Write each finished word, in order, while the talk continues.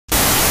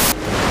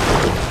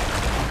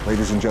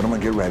Ladies and gentlemen,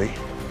 get ready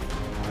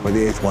for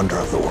the eighth wonder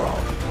of the world.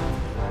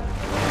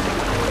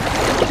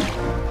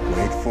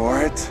 Wait for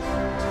it.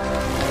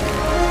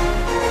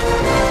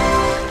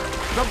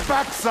 The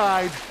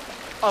backside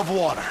of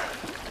water.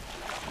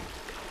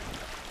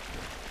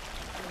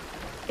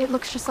 It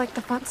looks just like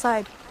the front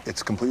side.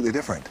 It's completely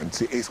different. It's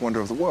the eighth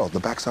wonder of the world, the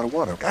backside of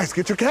water. Guys,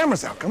 get your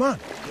cameras out. Come on.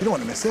 You don't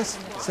want to miss this.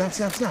 Snap,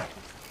 snap, snap.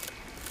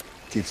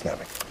 Keep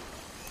snapping.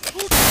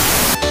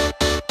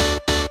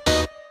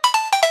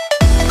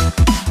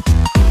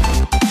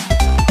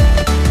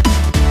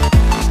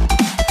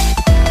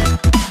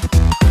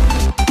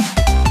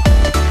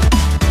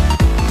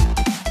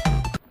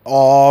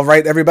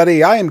 Alright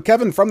everybody, I am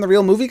Kevin from The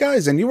Real Movie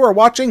Guys, and you are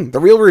watching The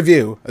Real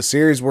Review, a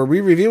series where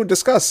we review and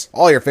discuss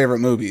all your favorite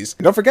movies.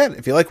 And don't forget,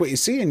 if you like what you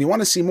see and you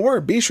want to see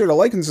more, be sure to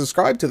like and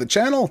subscribe to the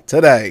channel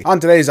today. On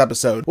today's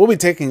episode, we'll be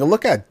taking a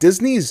look at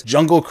Disney's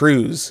Jungle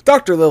Cruise.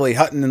 Dr. Lily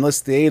Hutton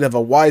enlists the aid of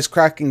a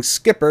wisecracking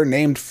skipper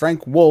named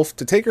Frank Wolf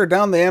to take her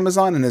down the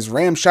Amazon in his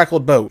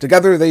ramshackled boat.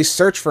 Together they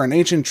search for an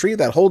ancient tree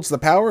that holds the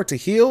power to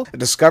heal, a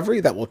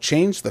discovery that will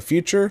change the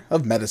future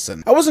of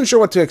medicine. I wasn't sure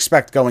what to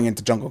expect going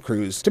into Jungle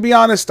Cruise. To be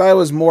honest, I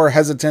was more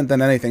hesitant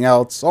than anything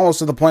else, almost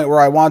to the point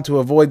where I want to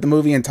avoid the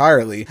movie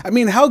entirely. I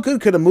mean, how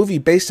good could a movie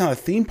based on a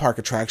theme park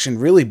attraction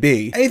really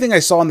be? Anything I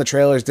saw in the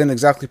trailers didn't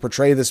exactly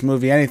portray this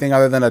movie anything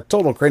other than a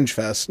total cringe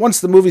fest. Once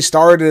the movie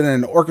started and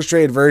an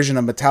orchestrated version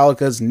of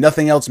Metallica's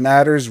Nothing Else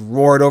Matters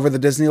roared over the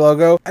Disney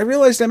logo, I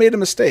realized I made a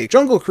mistake.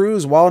 Jungle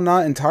Cruise, while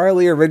not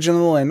entirely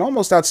original and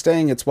almost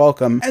outstaying its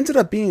welcome, ended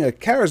up being a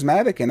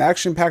charismatic and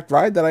action-packed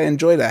ride that I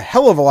enjoyed a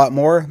hell of a lot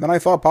more than I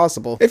thought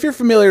possible. If you're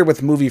familiar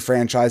with movie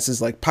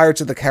franchises like Pirates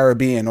of the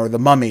Caribbean or The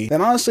Mummy, then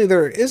honestly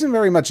there isn't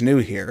very much new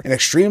here. An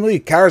extremely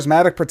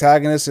charismatic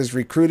protagonist is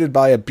recruited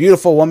by a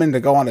beautiful woman to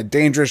go on a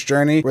dangerous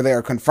journey where they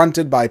are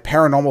confronted by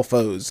paranormal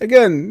foes.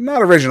 Again,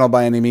 not original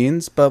by any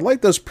means, but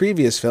like those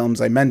previous films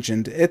I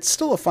mentioned, it's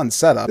still a fun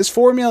setup. This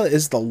formula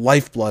is the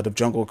lifeblood of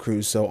Jungle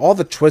Cruise, so all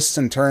the twists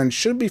and turns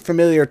should be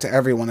familiar to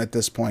everyone at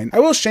this point. I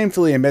will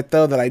shamefully admit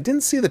though that I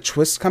didn't see the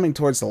twist coming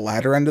towards the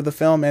latter end of the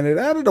film, and it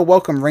added a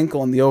welcome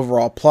wrinkle in the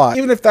overall plot,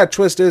 even if that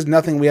twist is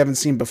nothing we haven't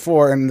seen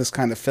before in this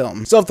kind of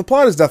film. So if the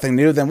plot is nothing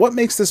new, then what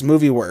makes this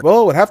movie work?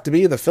 Well, it would have to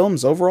be the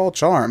film's overall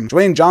charm.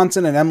 Dwayne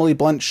Johnson and Emily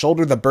Blunt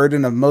shoulder the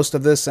burden of most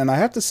of this, and I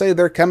have to say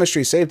their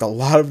chemistry saved a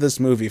lot of this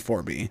movie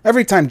for me.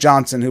 Every time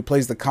Johnson, who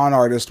plays the con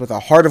artist with a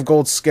heart of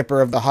gold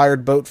skipper of the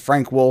hired boat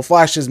Frank Wolf,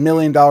 flashed his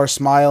 $1,000,000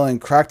 smile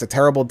and cracked a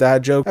terrible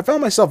dad joke, I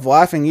found myself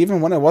laughing even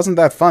when it wasn't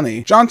that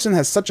funny. Johnson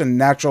has such a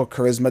natural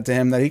charisma to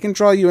him that he can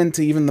draw you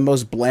into even the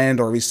most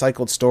bland or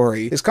recycled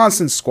story. His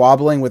constant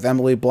squabbling with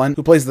Emily Blunt,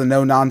 who plays the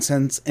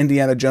no-nonsense,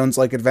 Indiana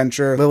Jones-like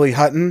adventurer Lily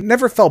Hutton,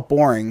 never felt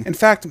boring. In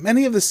fact,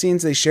 many of the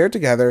scenes they shared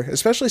together,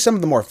 especially some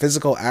of the more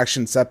physical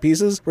action set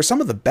pieces, were some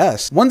of the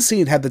best. One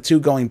scene had the two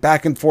going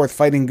back and forth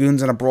fighting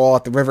goons in a brawl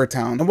at the river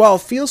town, and while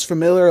it feels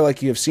familiar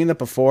like you have seen it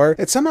before,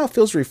 it somehow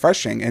feels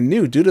refreshing and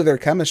new due to their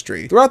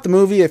chemistry. Throughout the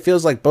movie, it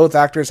feels like both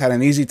actors had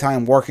an easy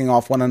time working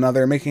off one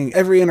another, making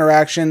every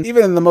interaction,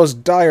 even in the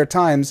most dire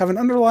times, have an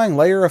underlying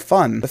layer of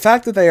fun. The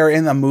fact that they are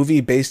in a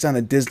movie based on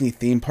a Disney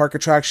theme park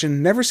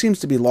attraction never seems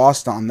to be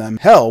lost on them.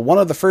 Hell, one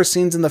of the first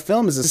scenes in the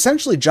film is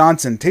essentially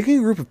Johnson taking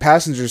a group of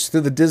passengers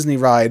through the Disney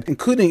ride,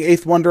 including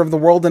Eighth Wonder of the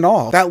World and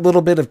all. That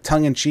little bit of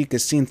tongue-in-cheek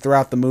is seen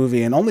throughout the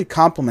movie and only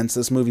complements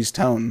this movie's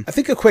tone. I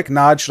think a quick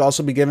nod should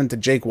also be given to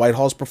Jake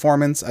Whitehall's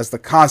performance as the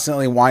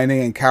constantly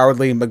whining and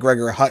cowardly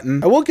McGregor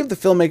Hutton. I will give the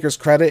filmmakers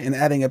credit in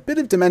adding a bit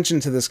of dimension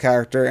to this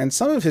character and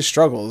some of his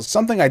struggles,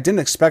 something I didn't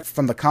expect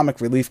from the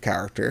comic relief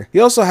character. He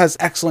also has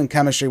excellent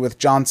chemistry with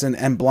Johnson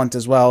and Blunt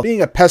as well,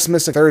 being a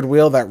pessimistic third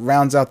wheel that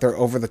rounds out their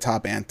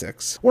over-the-top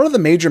antics. One of the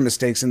major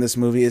mistakes in this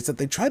movie is that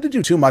they try to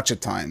do too much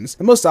at times.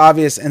 The most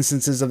obvious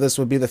instances of this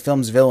would be the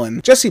film's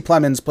villain. Jesse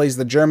Plemons plays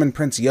the German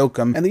Prince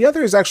Joachim, and the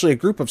other is actually a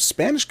group of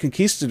Spanish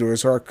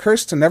conquistadors who are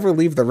cursed to never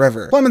leave the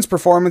river. Plemons'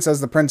 performance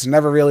as the prince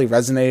never really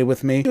resonated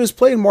with me. He was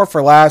played more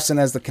for laughs and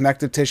as the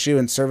connective tissue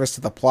in service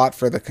to the plot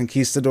for the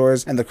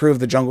conquistadors and the crew of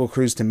the Jungle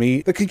Cruise to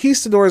meet. The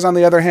conquistadors, on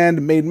the other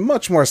hand, made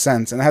much more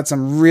sense and had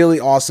some really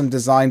awesome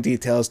design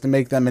details to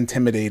make them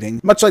intimidating.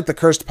 Much like the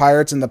cursed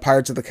pirates in the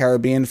Pirates of the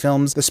Caribbean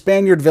films, the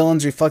Spaniard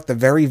villains reflect the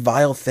very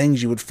vile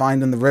things you would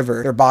find in the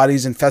river, their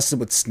bodies infested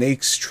with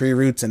snakes, tree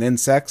roots, and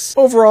insects.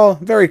 Overall,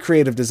 very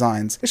creative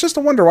designs. It's just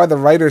a wonder why the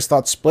writers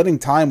thought splitting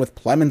time with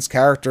Plemons'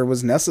 character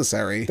was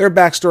necessary. Their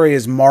backstory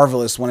is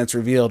marvelous when it's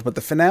revealed, but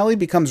the finale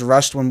becomes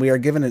rushed when we are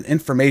given an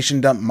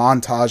information dump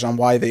montage on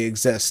why they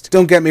exist.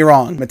 Don't get me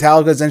wrong,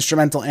 Metallica's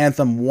instrumental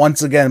anthem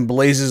once again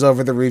blazes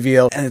over the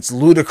reveal, and it's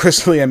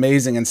ludicrously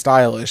amazing and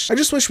stylish. I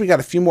just wish we got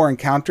a few more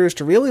encounters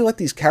to really let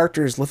these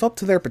characters live up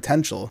to their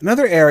potential.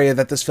 Another area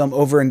that this film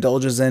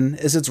overindulges in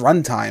is its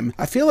runtime.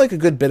 I feel like a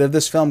good bit of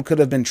this film could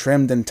have been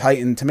trimmed and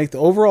tightened to make the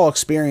overall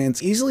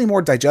experience easily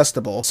more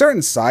digestible.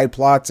 Certain side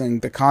plots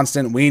and the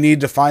constant "we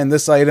need to find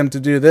this item to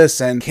do this"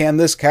 and "can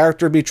this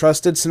character be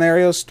trusted"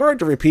 scenarios started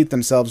to repeat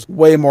themselves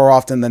way more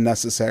often than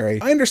necessary.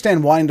 I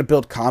understand wanting to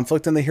build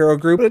conflict in the hero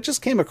group, but it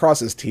just came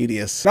across as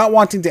tedious. Not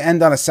wanting to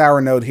end on a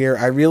sour note here,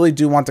 I really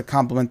do want to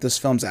compliment this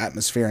film's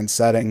atmosphere and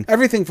setting.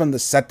 Everything from the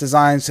set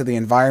designs to the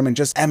environment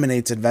just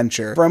emanates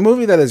adventure. For a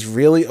movie that is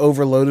really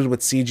overloaded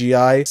with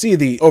CGI, see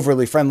the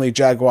overly friendly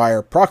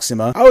Jaguar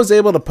Proxima, I was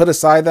able to put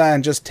aside that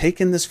and just take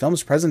in this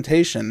film's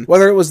presentation.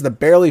 Whether it was the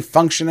barely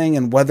functioning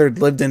and weathered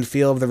lived-in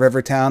feel of the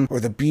river town, or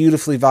the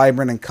beautifully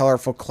vibrant and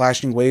colorful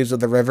clashing waves of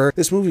the river,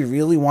 this movie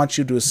really wants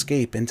you to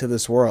escape into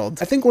this world.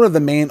 I think one of the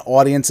main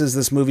audiences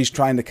this movie's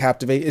trying to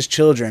captivate is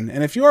children,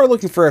 and if you are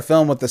looking for a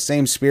film with the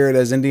same spirit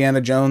as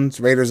Indiana Jones,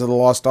 Raiders of the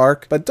Lost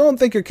Ark, but don't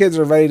think your kids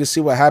are ready to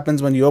see what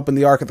happens when you open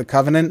the Ark of the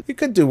Covenant, you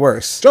could do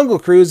worse. Jungle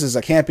Cruise is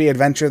a campy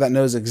adventure that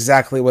knows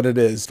exactly what it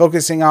is,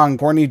 focusing on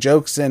corny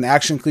jokes and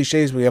action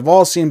cliches we have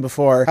all seen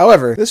before.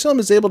 However, this film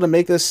is able to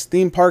make this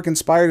theme park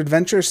inspired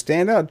adventure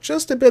stand out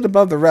just a bit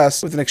above the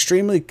rest with an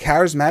extremely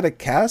charismatic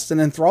cast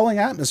and enthralling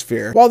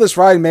atmosphere. While this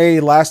ride may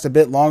last a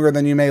bit longer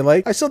than you may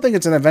like, I still think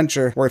it's an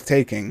adventure worth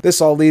taking.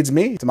 This all leads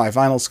me to my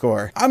final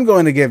score. I'm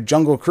going to give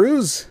Jungle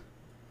Cruise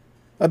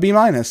a B-.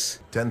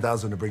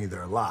 10,000 to bring you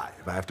there alive.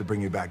 If I have to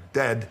bring you back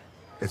dead,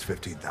 it's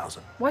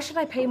 15,000. Why should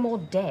I pay more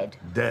dead?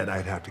 Dead,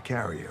 I'd have to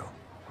carry you.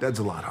 Dead's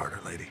a lot harder,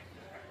 lady.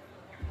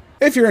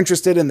 If you're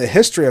interested in the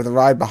history of the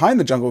ride behind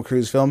the Jungle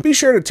Cruise film, be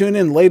sure to tune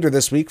in later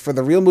this week for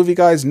the Real Movie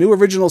Guys' new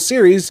original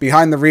series,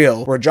 Behind the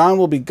Reel, where John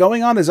will be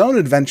going on his own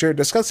adventure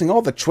discussing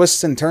all the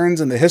twists and turns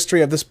in the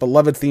history of this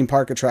beloved theme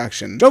park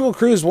attraction. Jungle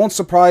Cruise won't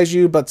surprise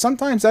you, but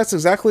sometimes that's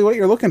exactly what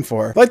you're looking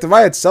for. Like the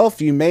ride itself,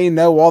 you may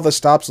know all the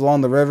stops along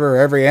the river,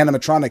 every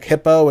animatronic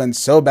hippo, and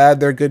so bad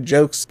they're good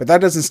jokes, but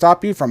that doesn't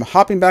stop you from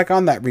hopping back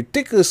on that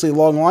ridiculously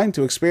long line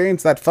to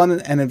experience that fun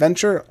and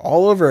adventure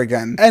all over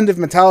again. And if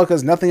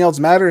Metallica's Nothing Else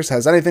Matters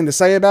has anything to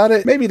say about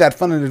it, maybe that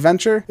fun and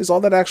adventure is all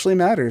that actually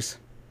matters.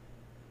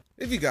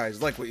 If you guys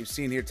like what you've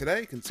seen here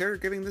today, consider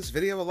giving this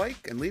video a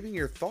like and leaving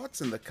your thoughts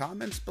in the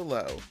comments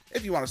below.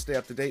 If you want to stay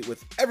up to date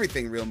with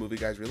everything Real Movie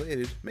Guys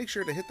related, make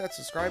sure to hit that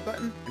subscribe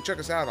button and check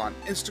us out on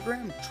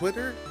Instagram,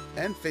 Twitter,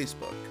 and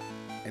Facebook.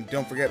 And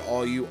don't forget,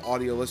 all you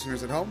audio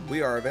listeners at home,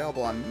 we are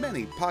available on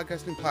many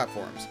podcasting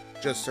platforms.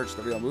 Just search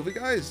The Real Movie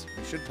Guys,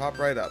 you should pop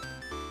right up.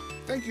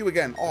 Thank you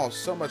again all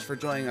so much for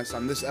joining us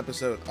on this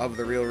episode of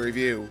The Real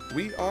Review.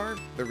 We are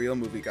The Real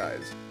Movie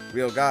Guys.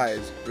 Real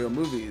guys, real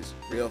movies,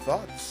 real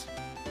thoughts.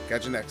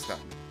 Catch you next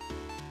time.